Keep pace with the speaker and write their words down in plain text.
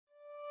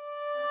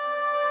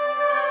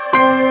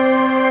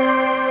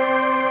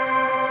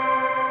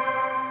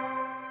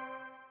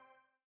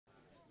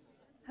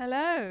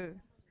Hello.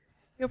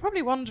 You're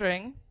probably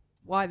wondering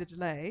why the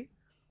delay,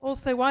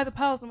 also why the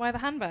pearls and why the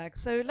handbag.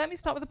 So let me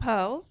start with the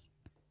pearls.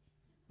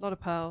 A lot of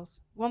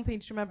pearls. One thing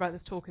to remember about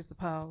this talk is the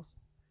pearls.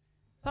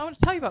 So I want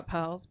to tell you about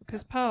pearls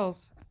because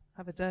pearls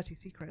have a dirty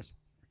secret.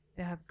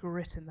 They have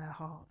grit in their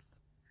hearts.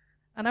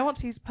 And I want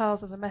to use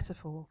pearls as a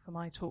metaphor for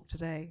my talk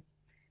today.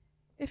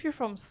 If you're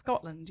from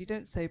Scotland, you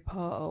don't say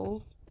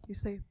pearls, you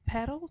say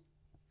perils.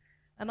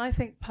 And I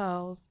think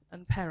pearls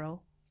and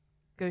peril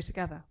go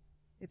together.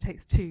 It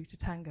takes two to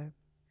tango.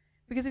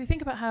 Because if you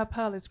think about how a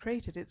pearl is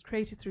created, it's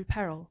created through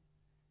peril.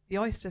 The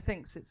oyster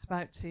thinks it's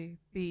about to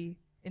be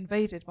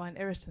invaded by an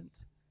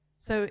irritant,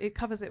 so it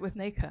covers it with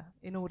nacre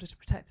in order to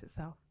protect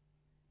itself.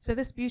 So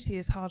this beauty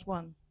is hard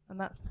won, and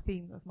that's the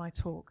theme of my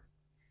talk.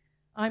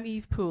 I'm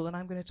Poole, and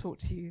I'm going to talk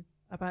to you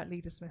about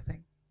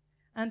leadersmithing.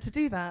 And to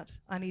do that,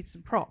 I need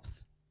some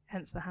props,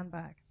 hence the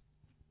handbag.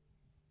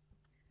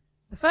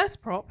 The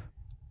first prop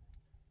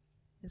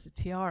is a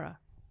tiara.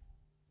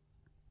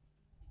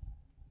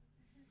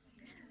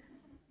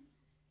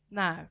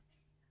 Now,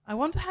 I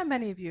wonder how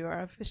many of you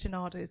are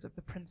aficionados of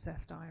the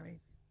Princess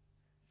Diaries.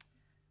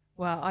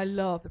 Well, I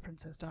love the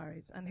Princess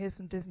Diaries, and here's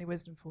some Disney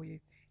wisdom for you.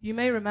 You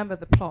may remember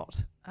the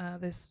plot.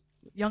 This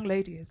young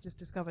lady has just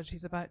discovered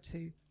she's about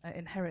to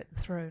inherit the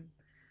throne,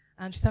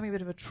 and she's having a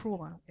bit of a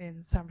trauma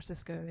in San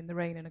Francisco in the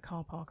rain in a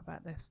car park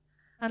about this.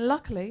 And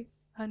luckily,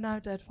 her now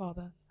dead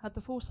father had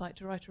the foresight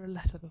to write her a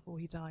letter before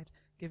he died,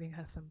 giving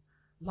her some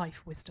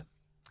life wisdom.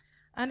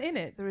 And in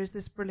it, there is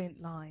this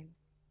brilliant line.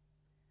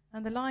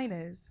 And the line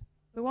is,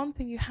 the one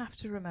thing you have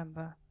to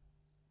remember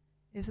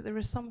is that there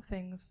are some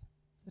things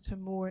that are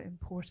more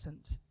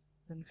important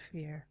than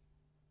fear.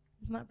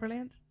 Isn't that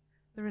brilliant?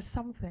 There are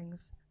some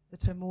things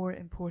that are more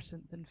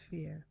important than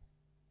fear.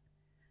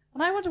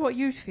 And I wonder what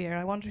you fear.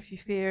 I wonder if you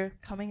fear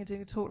coming and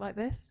doing a talk like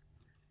this,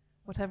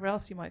 whatever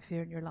else you might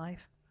fear in your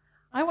life.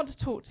 I want to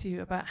talk to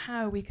you about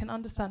how we can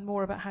understand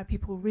more about how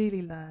people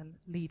really learn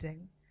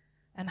leading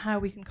and how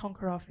we can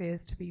conquer our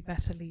fears to be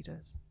better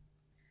leaders.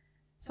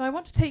 So I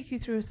want to take you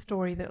through a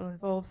story that will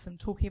involve some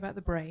talking about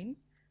the brain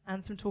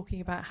and some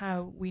talking about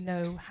how we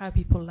know how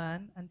people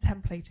learn and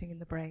templating in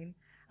the brain.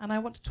 And I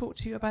want to talk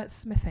to you about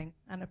smithing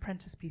and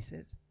apprentice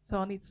pieces. So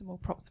I'll need some more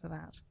props for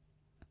that.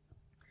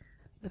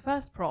 The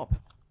first prop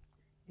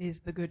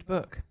is the good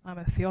book. I'm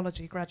a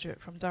theology graduate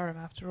from Durham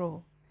after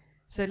all.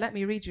 So let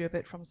me read you a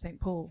bit from St.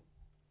 Poole.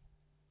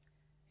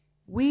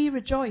 We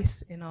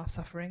rejoice in our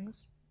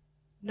sufferings,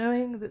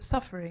 knowing that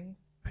suffering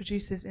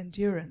produces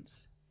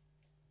endurance.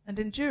 And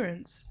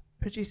endurance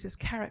produces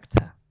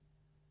character,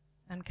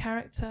 and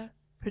character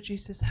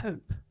produces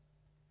hope,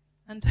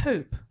 and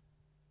hope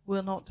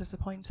will not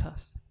disappoint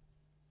us.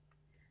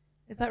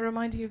 Is that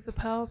reminding you of the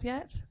pearls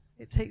yet?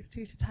 It takes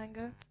two to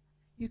tango.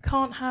 You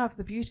can't have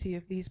the beauty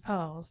of these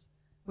pearls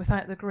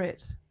without the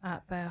grit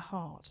at their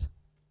heart.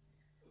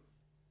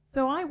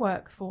 So I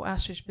work for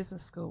Ashridge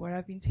Business School, where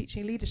I've been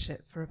teaching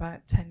leadership for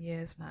about 10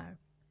 years now.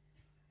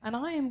 And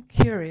I am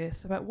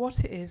curious about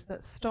what it is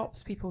that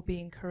stops people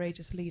being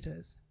courageous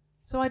leaders.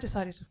 So I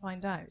decided to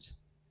find out.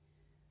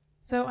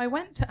 So I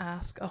went to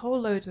ask a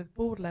whole load of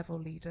board level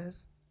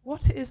leaders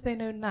what it is they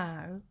know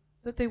now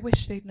that they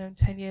wish they'd known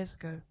 10 years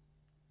ago.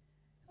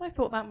 So I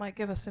thought that might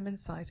give us some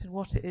insight in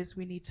what it is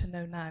we need to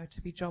know now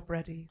to be job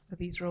ready for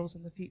these roles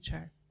in the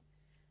future.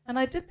 And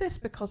I did this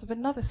because of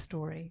another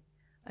story.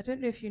 I don't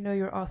know if you know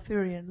your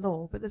Arthurian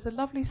lore, but there's a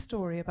lovely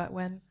story about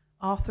when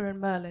Arthur and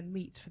Merlin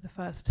meet for the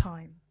first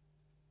time.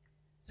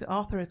 So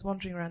Arthur is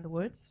wandering around the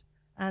woods,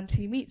 and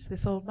he meets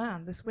this old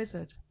man, this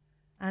wizard,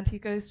 and he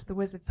goes to the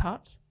wizard's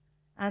hut,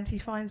 and he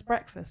finds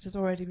breakfast has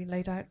already been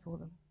laid out for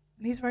them.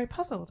 And he's very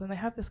puzzled, and they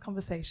have this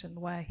conversation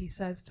where he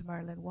says to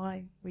Merlin,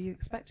 why were you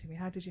expecting me?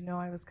 How did you know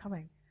I was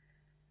coming?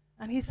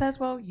 And he says,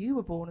 well, you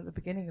were born at the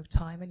beginning of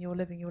time, and you're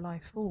living your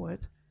life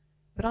forward,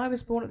 but I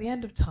was born at the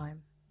end of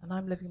time, and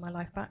I'm living my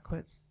life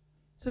backwards.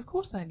 So of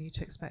course I knew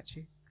to expect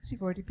you, because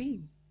you've already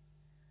been.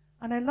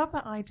 And I love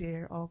that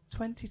idea of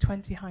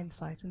 2020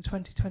 hindsight and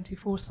 2020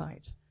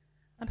 foresight.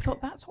 And I thought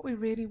that's what we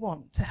really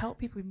want, to help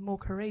people be more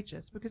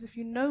courageous, because if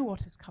you know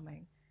what is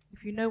coming,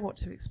 if you know what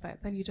to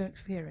expect, then you don't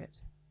fear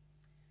it.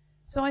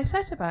 So I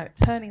set about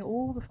turning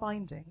all the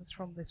findings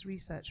from this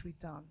research we'd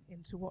done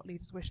into what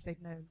leaders wish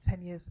they'd known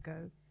 10 years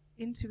ago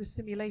into a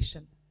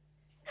simulation.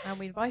 And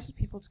we invited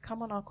people to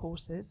come on our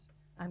courses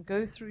and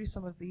go through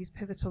some of these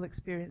pivotal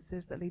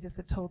experiences that leaders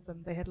had told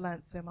them they had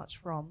learnt so much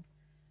from,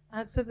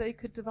 and so they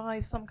could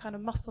devise some kind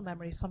of muscle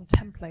memory, some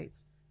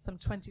templates, some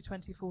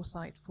 2020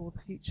 foresight for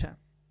the future.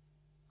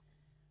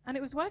 And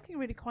it was working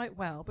really quite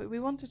well, but we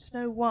wanted to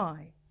know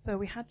why. So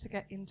we had to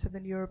get into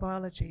the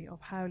neurobiology of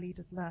how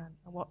leaders learn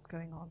and what's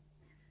going on.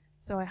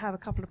 So I have a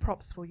couple of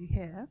props for you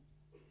here.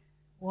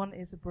 One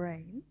is a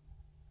brain.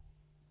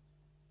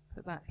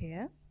 Put that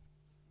here.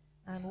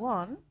 And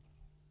one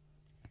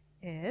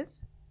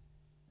is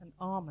an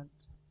almond.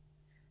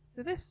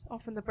 So this,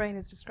 often the brain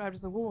is described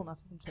as a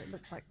walnut, isn't it? It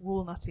looks like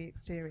walnutty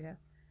exterior.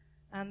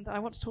 And I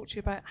want to talk to you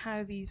about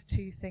how these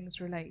two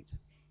things relate.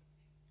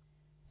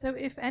 So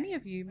if any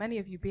of you, many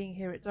of you being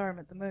here at Durham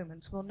at the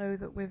moment, will know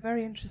that we're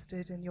very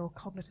interested in your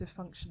cognitive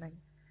functioning.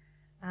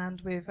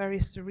 And we're very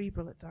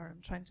cerebral at Durham,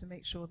 trying to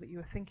make sure that you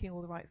are thinking all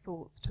the right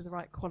thoughts to the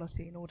right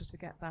quality in order to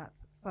get that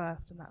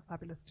first and that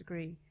fabulous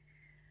degree.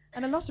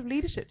 And a lot of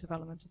leadership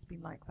development has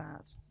been like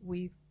that.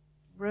 We've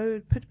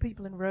put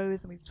people in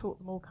rows and we've taught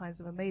them all kinds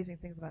of amazing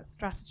things about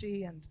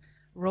strategy and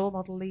role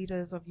model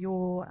leaders of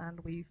yore, and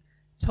we've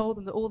told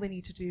them that all they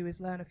need to do is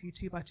learn a few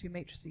 2x2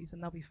 matrices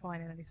and they'll be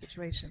fine in any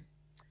situation.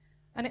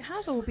 And it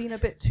has all been a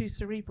bit too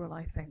cerebral,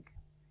 I think,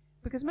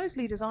 because most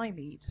leaders I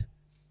meet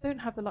don't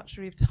have the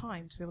luxury of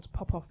time to be able to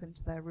pop off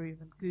into their room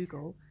and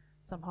Google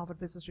some Harvard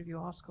Business Review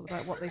article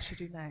about what they should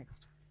do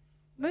next.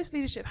 Most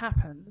leadership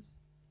happens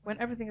when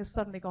everything has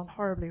suddenly gone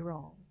horribly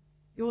wrong.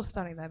 You're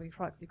standing there being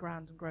frightfully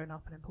grand and grown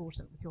up and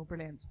important with your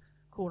brilliant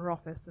corner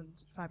office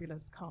and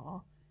fabulous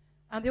car,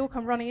 and they all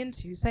come running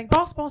into you saying,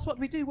 "Boss, boss, what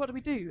do we do, what do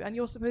we do?" And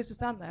you're supposed to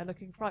stand there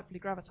looking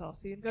frightfully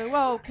gravitasy and go,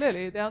 "Well,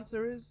 clearly the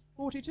answer is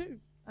 42.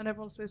 And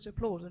everyone's supposed to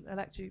applaud and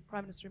elect you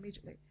Prime Minister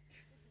immediately.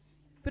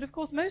 But of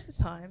course, most of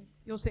the time,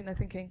 you're sitting there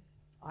thinking,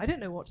 I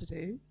don't know what to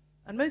do.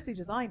 And most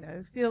leaders I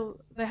know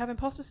feel they have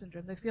imposter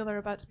syndrome. They feel they're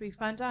about to be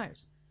found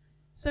out.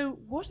 So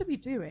what are we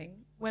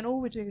doing when all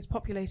we're doing is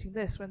populating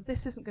this, when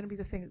this isn't going to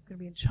be the thing that's going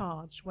to be in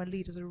charge, when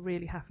leaders are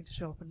really having to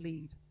show up and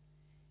lead?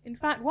 In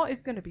fact, what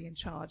is going to be in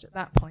charge at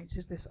that point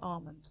is this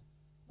almond.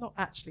 Not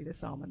actually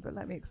this almond, but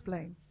let me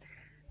explain.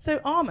 So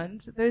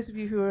almond, those of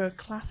you who are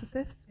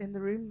classicists in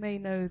the room may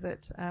know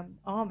that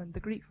almond,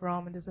 the Greek for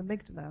almond, is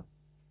amygdala.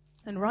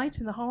 And right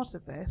in the heart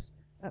of this,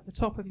 at the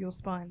top of your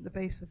spine, the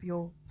base of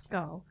your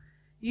skull,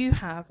 you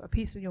have a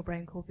piece in your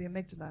brain called the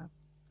amygdala.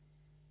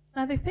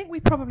 Now, they think we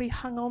probably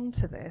hung on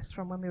to this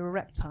from when we were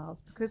reptiles,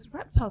 because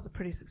reptiles are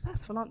pretty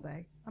successful, aren't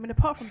they? I mean,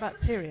 apart from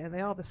bacteria,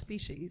 they are the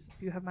species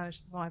who have managed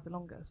to survive the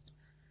longest.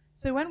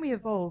 So when we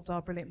evolved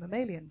our brilliant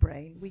mammalian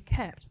brain, we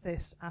kept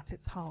this at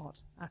its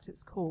heart, at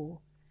its core.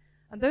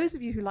 And those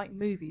of you who like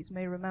movies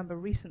may remember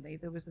recently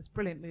there was this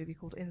brilliant movie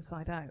called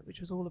Inside Out, which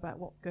was all about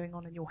what's going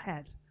on in your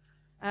head.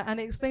 And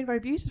it explained very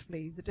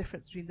beautifully the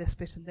difference between this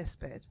bit and this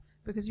bit,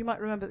 because you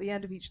might remember at the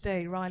end of each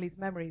day, Riley's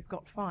memories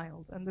got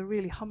filed, and the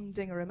really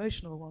humdinger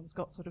emotional ones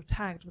got sort of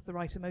tagged with the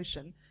right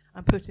emotion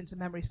and put into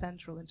Memory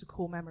Central, into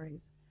core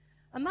memories.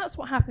 And that's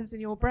what happens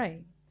in your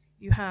brain.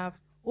 You have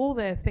all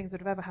the things that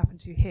have ever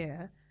happened to you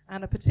here,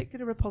 and a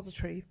particular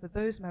repository for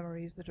those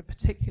memories that are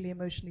particularly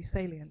emotionally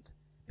salient,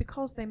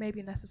 because they may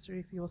be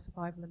necessary for your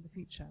survival in the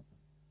future.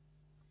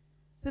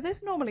 So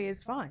this normally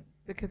is fine,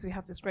 because we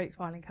have this great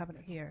filing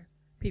cabinet here,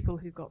 people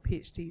who've got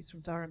PhDs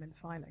from Durham in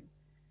filing.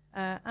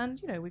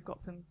 And, you know, we've got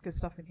some good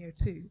stuff in here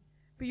too.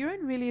 But you're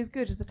only really as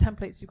good as the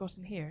templates you've got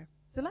in here.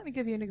 So let me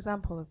give you an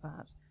example of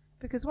that.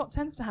 Because what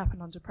tends to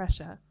happen under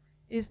pressure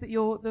is that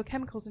the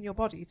chemicals in your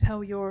body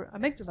tell your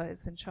amygdala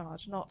it's in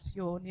charge, not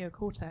your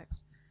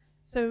neocortex.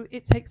 So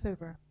it takes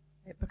over.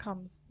 It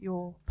becomes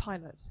your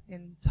pilot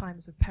in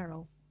times of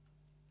peril.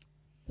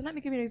 So let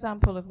me give you an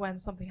example of when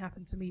something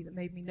happened to me that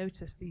made me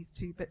notice these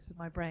two bits of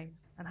my brain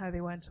and how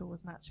they weren't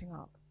always matching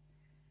up.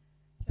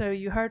 So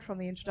you heard from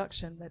the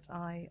introduction that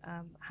I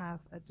have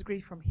a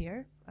degree from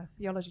here, a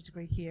theology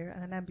degree here,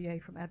 and an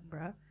MBA from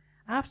Edinburgh,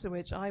 after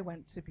which I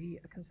went to be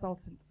a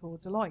consultant for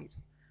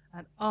Deloitte.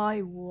 And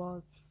I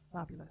was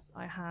fabulous.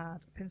 I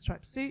had a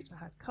pinstripe suit,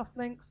 I had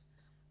cufflinks,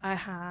 I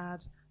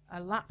had a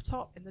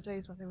laptop in the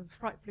days when they were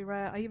frightfully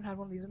rare. I even had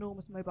one of these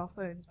enormous mobile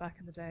phones back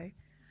in the day.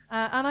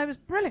 And I was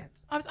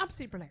brilliant. I was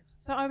absolutely brilliant.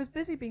 So I was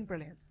busy being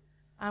brilliant.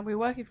 And we were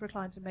working for a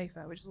client in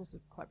Mayfair, which is also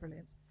quite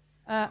brilliant.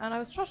 And I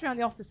was trotting around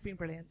the office being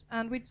brilliant.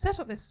 And we'd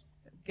set up this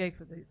gig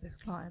for this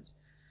client.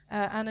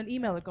 And an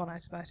email had gone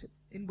out about it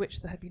in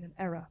which there had been an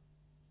error.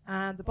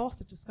 And the boss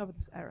had discovered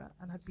this error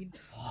and had been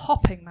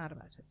hopping mad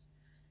about it.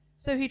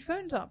 So he'd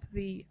phoned up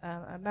the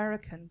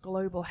American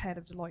global head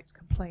of Deloitte to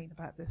complain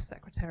about this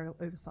secretarial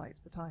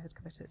oversight that I had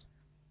committed.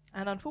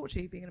 And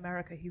unfortunately, being in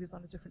America, he was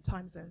on a different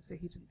time zone, so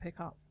he didn't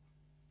pick up,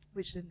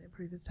 which didn't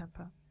improve his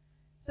temper.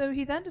 So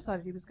he then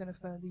decided he was going to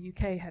phone the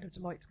UK head of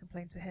Deloitte to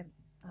complain to him.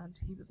 And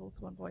he was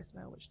also on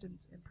voicemail, which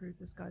didn't improve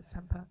this guy's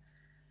temper.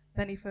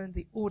 Then he phoned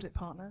the audit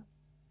partner,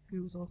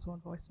 who was also on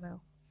voicemail,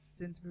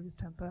 didn't improve his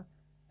temper.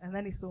 And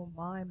then he saw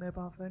my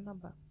mobile phone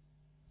number.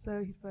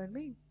 So he phoned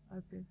me. I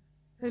was going,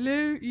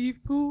 "Hello, Eve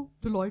Poole,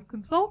 Deloitte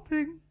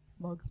Consulting."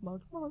 Smug,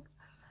 smug, smug.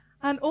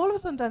 And all of a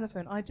sudden down the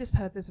phone, I just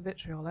heard this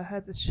vitriol. I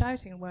heard this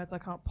shouting in words I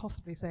can't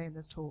possibly say in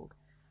this talk.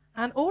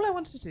 And all I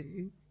wanted to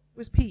do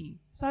was pee.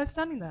 So I was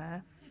standing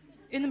there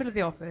in the middle of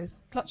the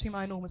office, clutching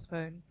my enormous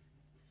phone,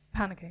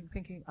 panicking,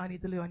 thinking, I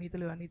need the loo, I need the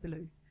loo, I need the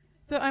loo.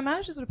 So I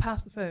managed to sort of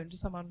pass the phone to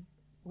someone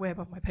way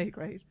above my pay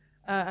grade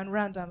and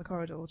ran down the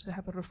corridor to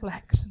have a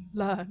reflect and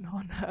learn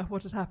on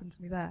what had happened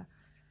to me there.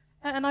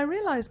 And I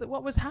realized that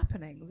what was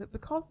happening, that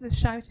because this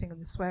shouting and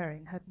the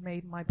swearing had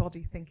made my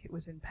body think it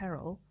was in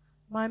peril,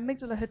 my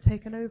amygdala had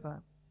taken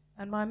over.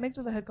 And my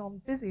amygdala had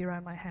gone busy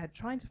around my head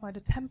trying to find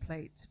a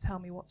template to tell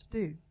me what to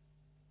do.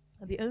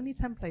 And the only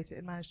template it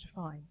had managed to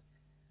find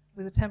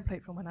was a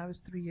template from when I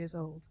was 3 years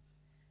old.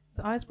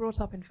 So I was brought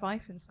up in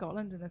Fife in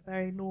Scotland in a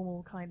very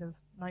normal kind of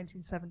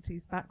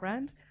 1970s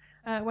background,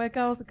 where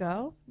girls are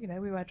girls. You know,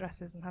 we wear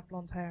dresses and have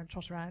blonde hair and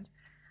trot around.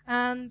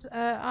 And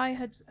I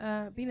had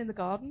been in the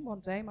garden one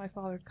day. My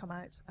father had come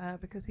out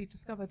because he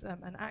discovered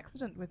an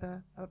accident with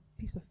a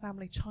piece of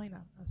family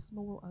china,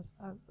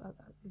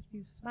 he'd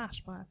been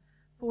smashed by a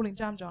falling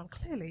jam jar, and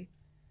clearly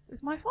it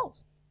was my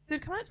fault. So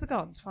he'd come out to the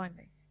garden to find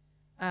me.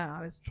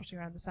 I was trotting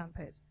around the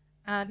sandpit,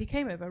 and he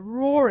came over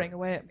roaring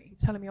away at me,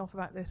 telling me off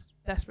about this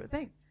desperate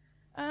thing.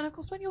 And of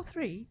course, when you're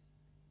 3,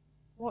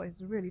 what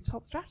is a really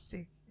top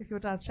strategy if your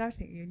dad's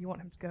shouting at you and you want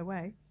him to go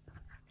away?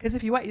 Because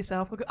if you wet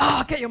yourself, he'll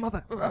go, get your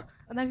mother,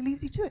 and then he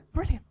leaves you to it.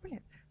 Brilliant,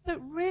 brilliant. So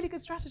really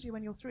good strategy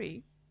when you're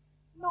 3,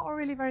 not a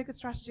really very good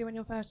strategy when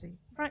you're 30.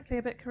 Frankly,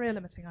 a bit career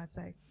limiting, I'd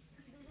say.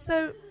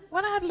 So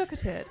when I had a look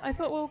at it, I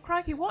thought, well,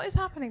 crikey, what is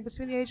happening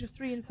between the age of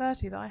 3 and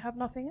 30 that I have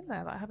nothing in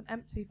there, that I have an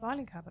empty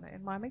filing cabinet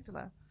in my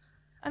amygdala?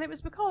 And it was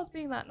because,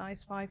 being that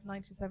nice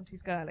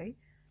 1970s girly,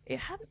 it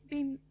hadn't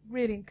been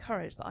really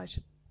encouraged that I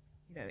should,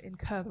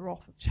 incur the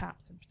wrath of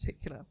chaps in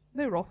particular.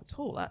 No wrath at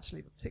all,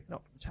 actually, but particularly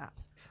not from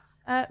chaps.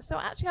 So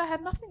actually I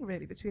had nothing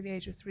really between the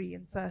age of 3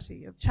 and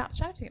 30 of chaps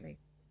shouting at me.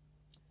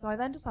 So I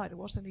then decided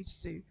what I needed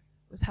to do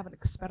was have an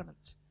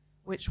experiment,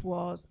 which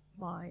was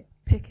my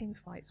picking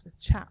fights with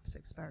chaps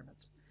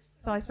experiment.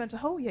 So I spent a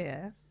whole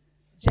year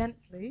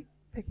gently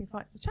picking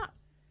fights with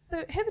chaps.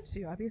 So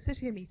hitherto I've been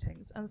sitting in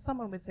meetings and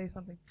someone would say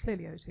something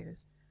clearly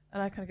odious,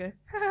 and I kind of go,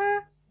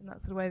 ha, and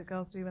that's the way that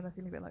girls do when they're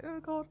feeling a bit like,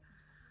 oh God.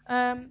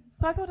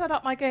 So I thought I'd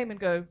up my game and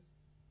go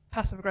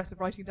passive-aggressive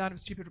writing down of a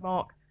stupid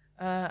remark,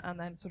 and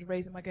then sort of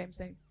raising my game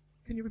saying,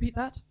 can you repeat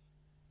that?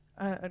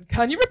 And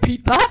can you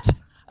repeat that?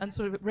 And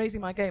sort of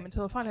raising my game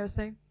until finally I was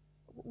saying,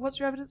 what's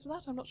your evidence for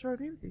that? I'm not sure I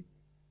agree with you.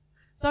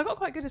 So I got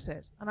quite good at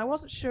it, and I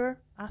wasn't sure.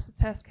 Acid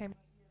test came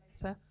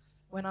later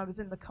when I was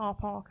in the car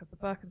park of the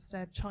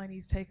Berkhamsted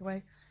Chinese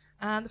takeaway,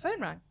 and the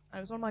phone rang. And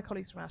it was one of my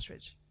colleagues from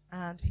Ashridge,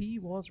 and he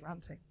was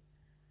ranting.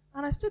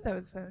 And I stood there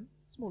with the phone,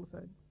 smaller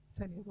phone,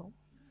 10 years old,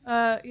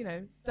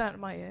 down at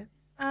my ear,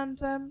 and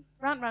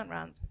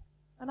rant.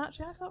 And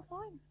actually I felt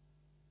fine.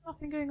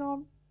 Nothing going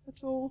on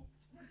at all.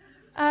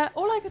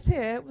 All I could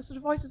hear was sort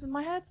of voices in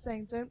my head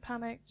saying, don't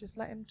panic, just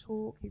let him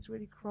talk, he's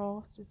really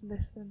cross, just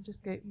listen,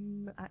 just go,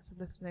 active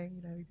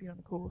listening, he'd been on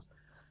the course.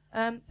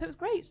 So it was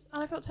great,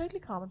 and I felt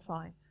totally calm and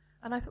fine.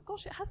 And I thought,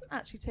 gosh, it hasn't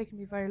actually taken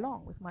me very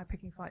long with my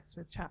picking fights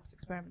with chaps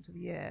experiment of the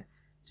year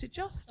to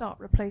just start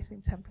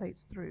replacing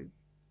templates through.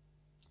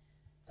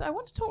 So I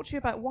want to talk to you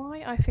about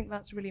why I think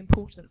that's really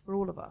important for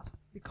all of us,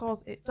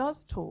 because it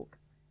does talk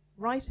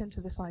right into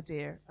this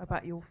idea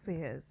about your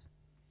fears.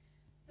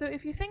 So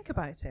if you think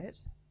about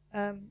it,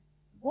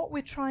 what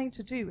we're trying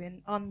to do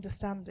in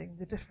understanding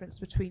the difference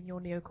between your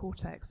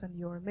neocortex and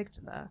your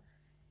amygdala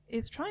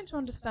is trying to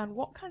understand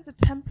what kinds of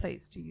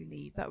templates do you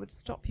need that would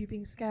stop you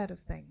being scared of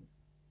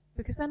things.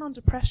 Because then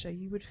under pressure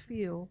you would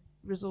feel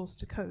resourced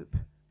to cope.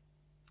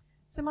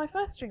 So my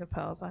first string of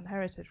pearls I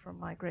inherited from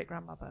my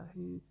great-grandmother,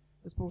 who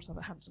was brought up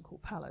at Hampton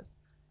Court Palace.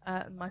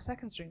 And my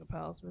second string of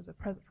pearls was a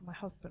present from my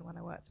husband when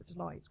I worked at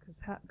Deloitte,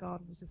 because Hatton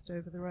Garden was just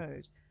over the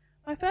road.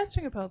 My third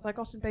string of pearls I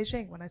got in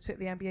Beijing when I took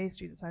the MBA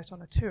students out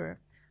on a tour.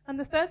 And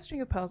the third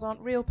string of pearls aren't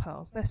real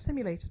pearls, they're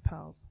simulated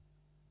pearls.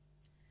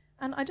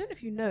 And I don't know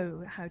if you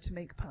know how to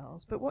make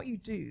pearls, but what you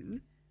do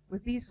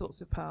with these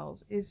sorts of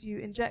pearls is you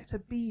inject a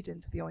bead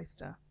into the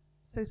oyster,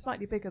 so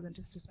slightly bigger than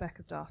just a speck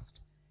of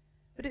dust.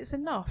 But it's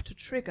enough to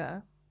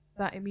trigger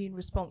that immune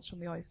response from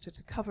the oyster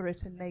to cover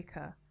it in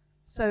nacre,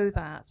 so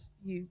that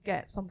you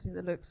get something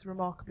that looks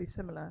remarkably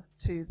similar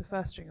to the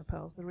first string of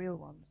pearls, the real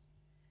ones.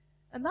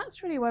 And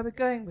that's really where we're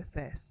going with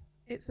this.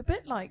 It's a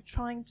bit like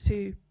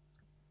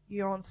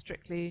you're on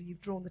Strictly and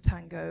you've drawn the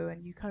tango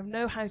and you kind of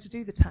know how to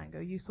do the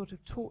tango. You sort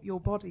of taught your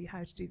body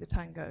how to do the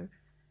tango,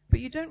 but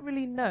you don't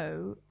really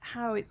know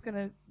how it's going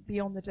to be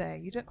on the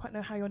day. You don't quite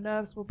know how your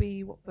nerves will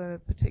be, what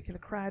the particular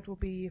crowd will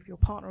be, if your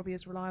partner will be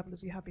as reliable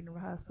as you have been in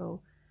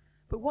rehearsal.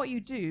 But what you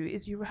do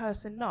is you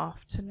rehearse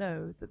enough to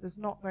know that there's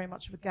not very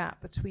much of a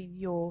gap between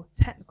your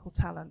technical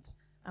talent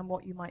and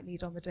what you might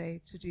need on the day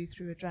to do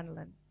through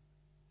adrenaline.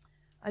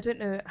 I don't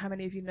know how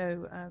many of you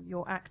know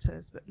your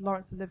actors, but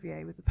Laurence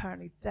Olivier was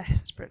apparently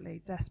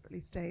desperately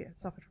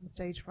suffered from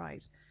stage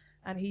fright,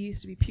 and he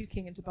used to be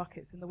puking into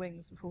buckets in the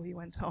wings before he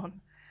went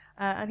on.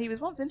 And he was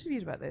once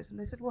interviewed about this, and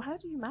they said, well, how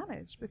do you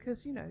manage?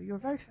 Because, you're a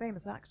very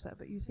famous actor,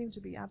 but you seem to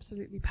be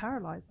absolutely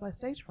paralyzed by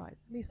stage fright.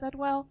 And he said,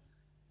 well,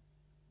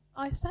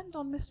 I send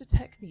on Mr.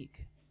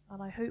 Technique, and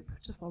I hope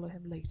to follow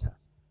him later.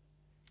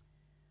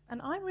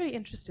 And I'm really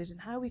interested in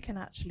how we can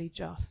actually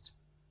just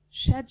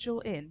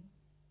schedule in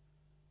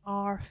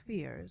our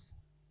fears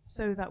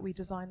so that we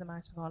design them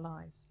out of our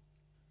lives.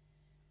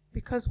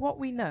 Because what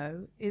we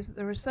know is that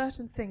there are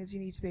certain things you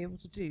need to be able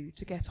to do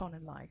to get on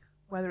in life,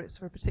 whether it's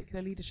for a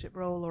particular leadership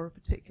role or a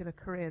particular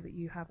career that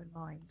you have in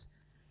mind.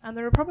 And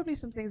there are probably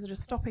some things that are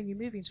stopping you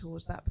moving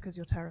towards that because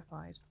you're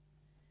terrified.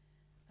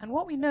 And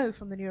what we know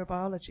from the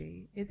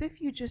neurobiology is if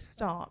you just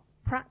start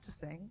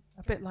practicing,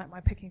 a bit like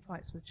my picking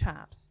fights with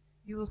chaps,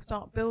 you will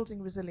start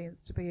building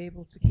resilience to be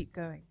able to keep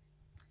going.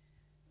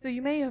 So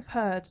you may have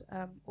heard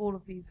all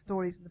of these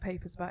stories in the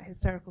papers about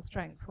hysterical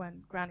strength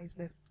when grannies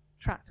lift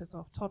tractors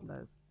off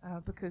toddlers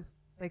because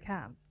they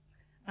can.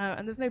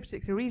 And there's no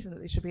particular reason that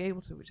they should be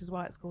able to, which is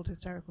why it's called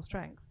hysterical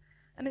strength.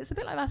 And it's a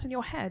bit like that in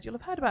your head. You'll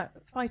have heard about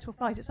fight or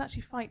flight. It's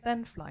actually fight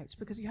then flight,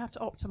 because you have to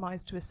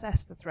optimize to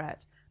assess the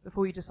threat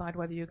before you decide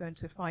whether you're going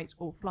to fight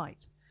or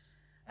flight.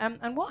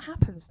 And what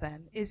happens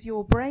then is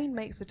your brain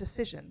makes a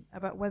decision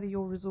about whether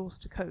you're resourced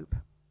to cope.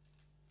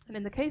 And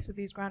in the case of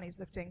these grannies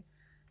lifting,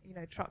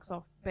 trucks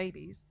off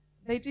babies,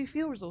 they do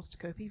feel resourced to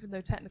cope, even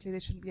though technically they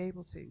shouldn't be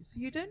able to. So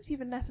you don't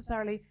even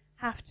necessarily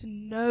have to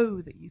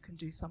know that you can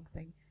do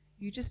something.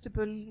 You just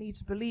need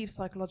to believe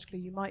psychologically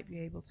you might be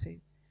able to.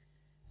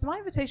 So my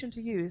invitation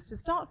to you is to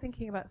start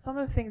thinking about some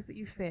of the things that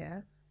you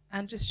fear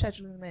and just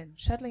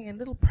scheduling in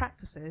little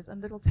practices and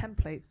little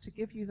templates to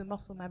give you the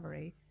muscle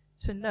memory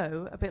to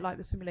know, a bit like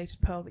the simulated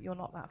pearl, that you're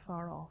not that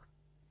far off.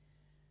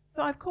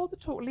 So I've called the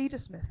talk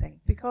Leadersmithing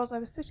because I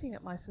was sitting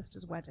at my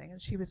sister's wedding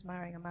and she was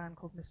marrying a man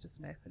called Mr.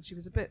 Smith, and she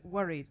was a bit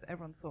worried that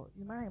everyone thought,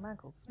 you're marrying a man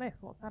called Smith,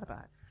 what's that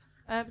about?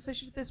 So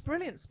she did this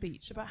brilliant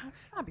speech about how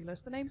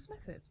fabulous the name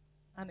Smith is.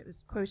 And it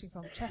was quoting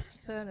from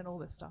Chesterton and all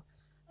this stuff.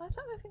 And I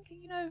sat there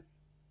thinking,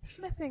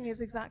 smithing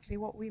is exactly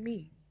what we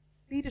mean.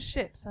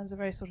 Leadership sounds a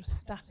very sort of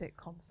static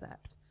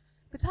concept.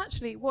 But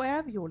actually,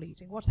 wherever you're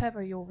leading,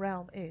 whatever your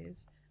realm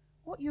is,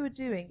 what you are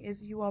doing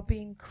is you are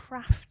being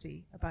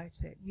crafty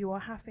about it. You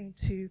are having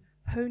to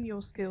hone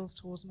your skills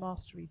towards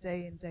mastery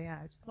day in, day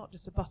out. It's not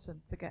just a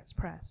button that gets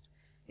pressed.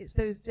 It's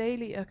those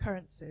daily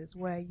occurrences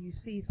where you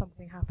see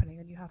something happening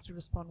and you have to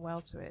respond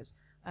well to it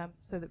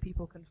so that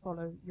people can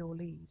follow your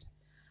lead.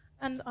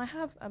 And I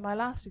have my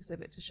last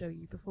exhibit to show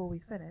you before we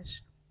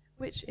finish,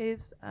 which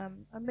is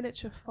a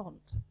miniature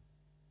font.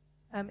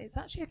 It's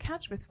actually a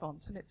Cadgwith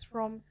font, and it's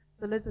from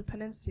the Lizard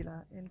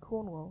Peninsula in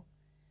Cornwall.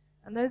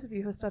 And those of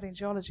you who are studying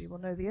geology will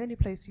know the only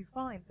place you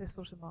find this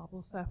sort of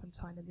marble,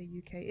 serpentine, in the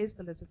UK is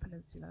the Lizard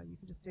Peninsula. You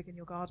can just dig in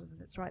your garden and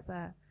it's right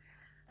there.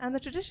 And the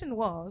tradition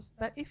was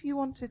that if you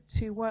wanted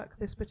to work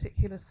this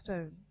particular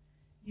stone,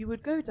 you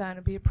would go down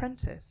and be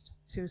apprenticed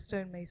to a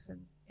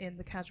stonemason in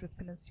the Cadgwith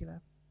Peninsula,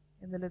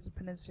 in the Lizard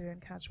Peninsula in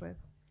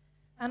Cadgwith.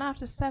 And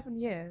after 7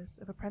 years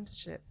of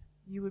apprenticeship,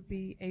 you would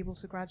be able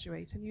to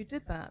graduate. And you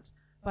did that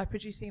by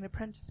producing an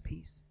apprentice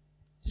piece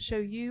to show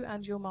you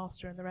and your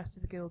master and the rest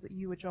of the guild that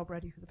you were job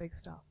ready for the big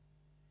stuff.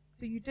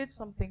 So you did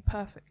something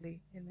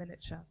perfectly in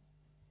miniature.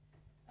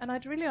 And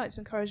I'd really like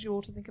to encourage you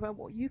all to think about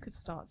what you could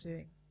start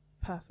doing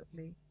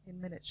perfectly in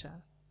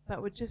miniature.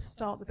 That would just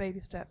start the baby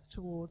steps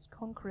towards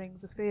conquering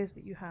the fears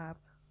that you have,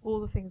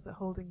 all the things that are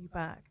holding you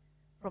back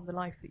from the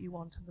life that you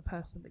want and the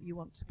person that you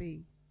want to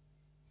be.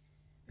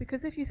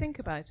 Because if you think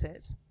about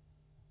it,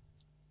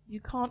 you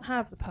can't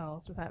have the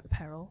pearls without the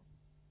peril.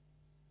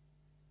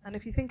 And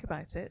if you think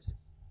about it,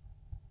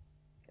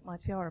 get my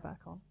tiara back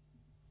on.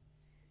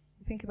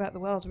 You think about the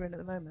world we're in at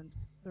the moment,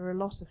 there are a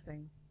lot of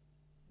things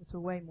that are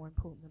way more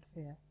important than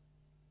fear.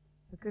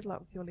 So good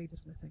luck with your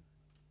leadersmithing.